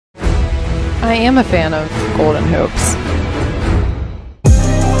I am a fan of Golden Hoops.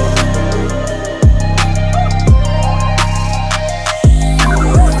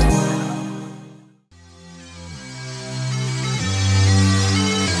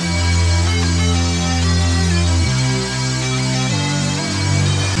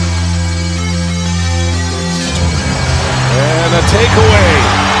 And a takeaway.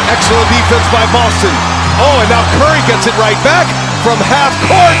 Excellent defense by Boston. Oh, and now Curry gets it right back from half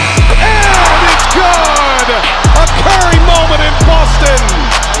court. And it's good! A Curry moment in Boston.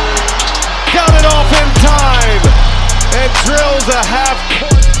 Got it off in time. And drills a half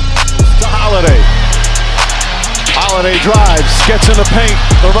court to Holiday. Holiday drives, gets in the paint.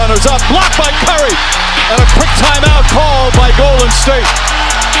 The runner's up, blocked by Curry. And a quick timeout called by Golden State.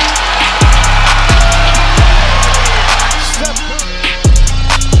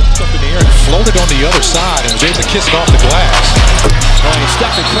 Floated on the other side and was able to kiss it off the glass.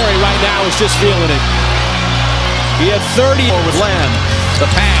 Steph Curry right now is just feeling it. He had 30 with Lamb.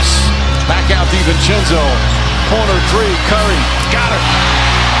 The pass. Back out DiVincenzo. Corner three, Curry. Got it.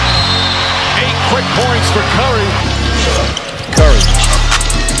 8 quick points for Curry. Curry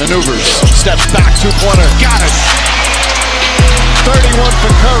maneuvers. Steps back, two-pointer. Got it. 31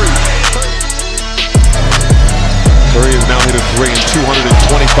 for Curry. Curry has now hit a three in 225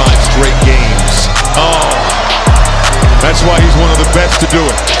 straight games. Oh, that's why he's one of the best to do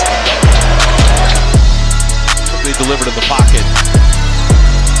it. They delivered in the pocket.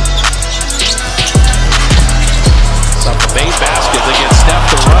 It's up the main basket. They get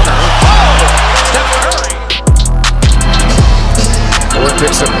Steph the runner. Oh! Steph Curry. Ford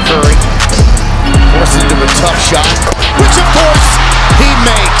picks up Curry. Forces into the tough shot, which of course he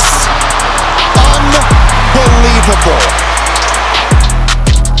makes. Unbelievable.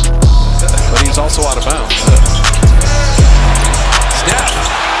 But he's also out of bounds. Steph.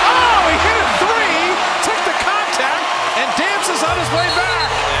 Oh, he hit a three, took the contact, and dances on his way back.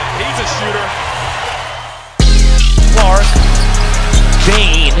 He's a shooter. Clark.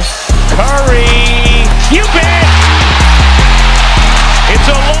 Bain. Curry. You bet. It's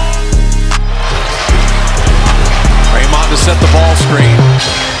a long. Draymond to set the ball screen.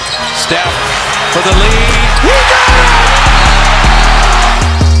 Steph for the lead. He got it!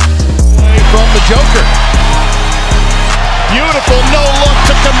 From the Joker. Beautiful no-look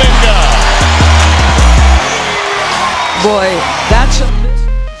to Kuminga. Boy, that's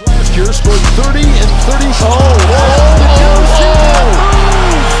Last year scored 30 and 30.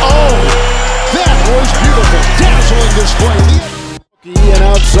 That was beautiful. Dazzling display. And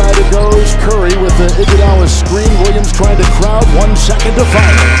outside it goes. Curry with the Iguodala screen. Williams trying to crowd. 1 second to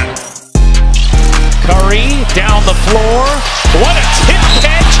fire. Curry down the floor. What a tip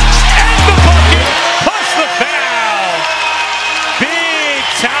catch. And the bucket. Plus the foul. Big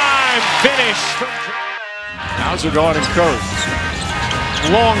time finish. How's it going in Curry?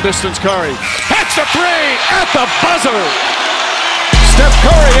 Long distance Curry. Hits the three at the buzzer. Steph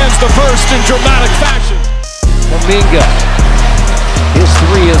Curry ends the first in dramatic fashion. Kuminga. His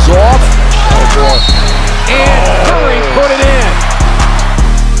three is off. Oh boy. And Curry put it in.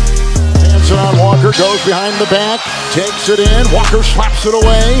 Hands around Walker, goes behind the back, takes it in. Walker slaps it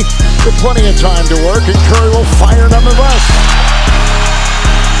away. With plenty of time to work, and Curry will fire nonetheless.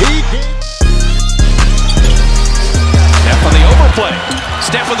 Steph on the overplay.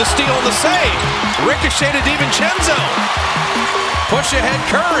 Steph with the steal and the save. Ricochet to DiVincenzo. Push ahead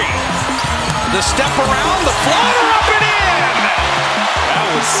Curry. The step around, the floater up and in. That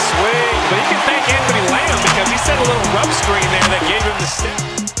was swing. But you can thank Anthony Lamb because he set a little rub screen there that gave him the step.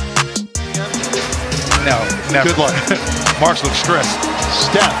 No, never. Good luck. Marks looks stressed.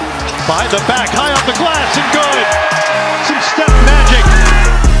 Steph by the back, high off the glass, and good. Some Steph magic.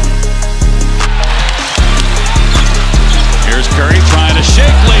 Here's Curry trying to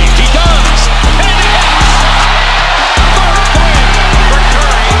shake lead. He does. And he hits. Third win for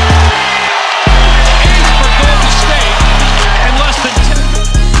Curry. 8 for Golden State. And less than 10.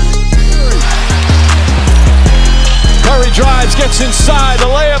 Curry drives, gets inside. The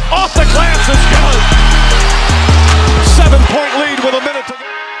layup off the glass is good. 7-point lead with a minute to go.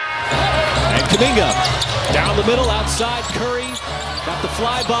 And Kuminga down the middle, outside Curry. Got the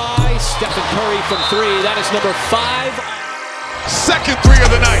flyby. Stephen Curry from 3. That is number 5. Second three of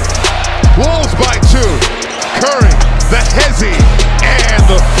the night. Wolves by 2. Curry, the hezzy, and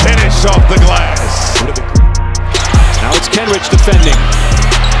the finish off the glass. Now it's Kenrich defending.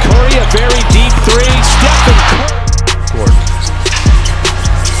 Curry, a very deep 3. Stephen Curry.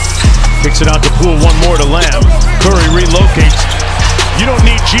 Kicks it out to Poole. One more to Lamb. Curry relocates. You don't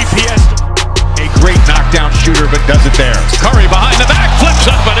need GPS. A great knockdown shooter, but does it there. Curry behind the back, flips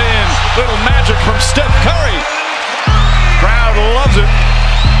up and in. Little magic.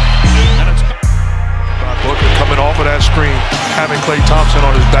 having Klay Thompson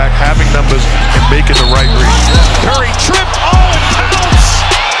on his back, having numbers, and making the right read. Curry tripped. Oh, and pounce!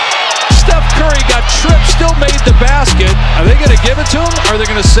 Steph Curry got tripped, still made the basket. Are they going to give it to him, or are they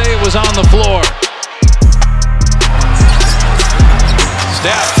going to say it was on the floor?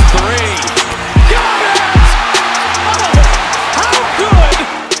 Steph, three. Got it! Oh, how good!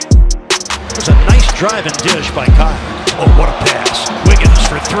 It was a nice drive and dish by Kyle. Oh, what a pass. Wiggins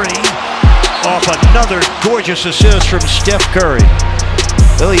for three. Off another gorgeous assist from Steph Curry.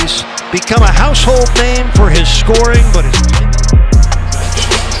 Well, he's become a household name for his scoring, but his...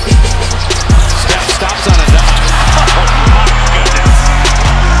 Steph stops on a dime. Oh, my goodness.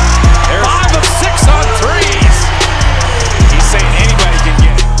 There's 5 of 6 on threes. He's saying anybody can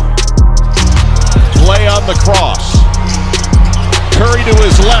get it. Play on the cross. Curry to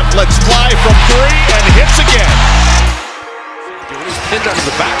his left, lets fly from three, and hits again. He's pinned under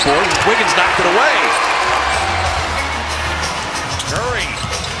the backboard. Wiggins knocked it away. Curry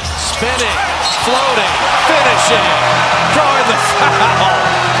spinning, floating, finishing, drawing the foul.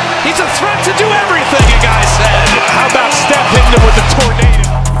 He's a threat to do everything, a guy said. How about Steph hitting him with the tornado?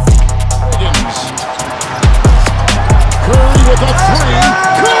 Wiggins. Curry with a three.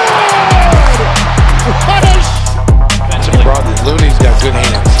 Good! What a Looney's got good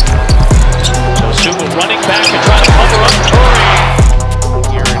hands. So Suba running back and trying to cover up Curry.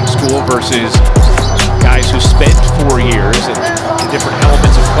 Here in school versus guys who spent 4 years and different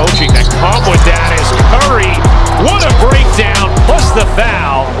elements of coaching that come with that is Curry. What a breakdown, plus the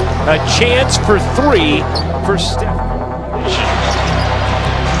foul. A chance for 3 for Steph.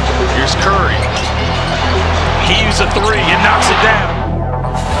 Here's Curry. Heaves a 3 and knocks it down.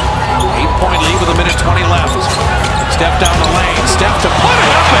 8-point lead with 1:20 left. Steph down the lane. Steph to put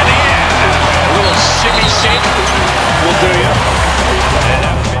it up and in. A little shimmy shake will do you.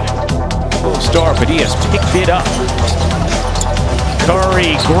 Little star, but he has picked it up.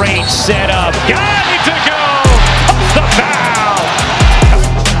 Curry, great setup. Got it to go. The foul.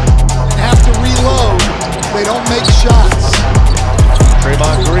 Have to reload. They don't make shots.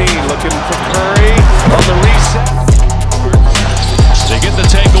 Draymond Green looking for Curry on the reset. They get the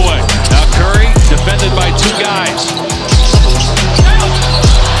takeaway. Now Curry defended by 2 guys.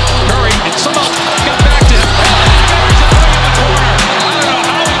 Curry, and somehow got back to him. I don't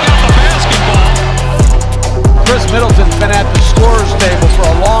know how he got the basketball. Chris Middleton's been at the scorer's table for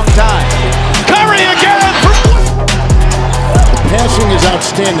a long time. Curry again! The passing is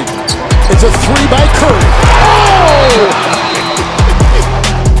outstanding. It's a three by Curry. Oh!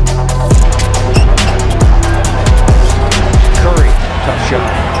 Tough shot.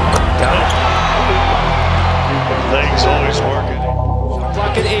 Got it. Legs always working.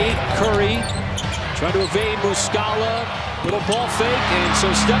 Clock at 8. Curry trying to evade Muscala. Little ball fake, and so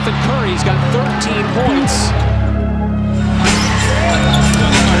Stephen Curry's got 13 points.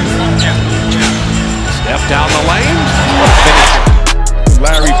 Steph down the lane.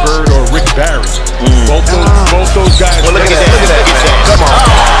 Larry Bird or Rick Barry. Both those guys. Well, look at that. Come on.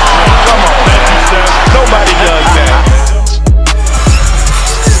 Come on. Thank you, Steph. Nobody does that.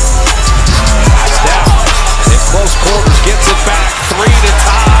 Close quarters, gets it back, 3 to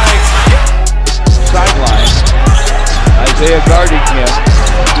tie. Sideline. Isaiah guarding him.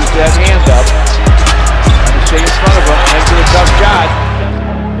 Keeps that hand up. Trying to stay in front of him. Makes it a tough shot.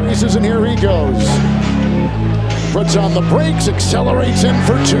 Races and here he goes. Puts on the brakes, accelerates in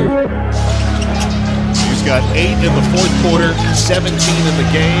for 2. He's got 8 in the fourth quarter, 17 in the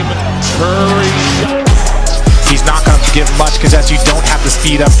game. Curry. He's not going to give much because as you don't have the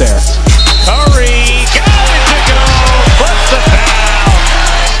speed up there. Curry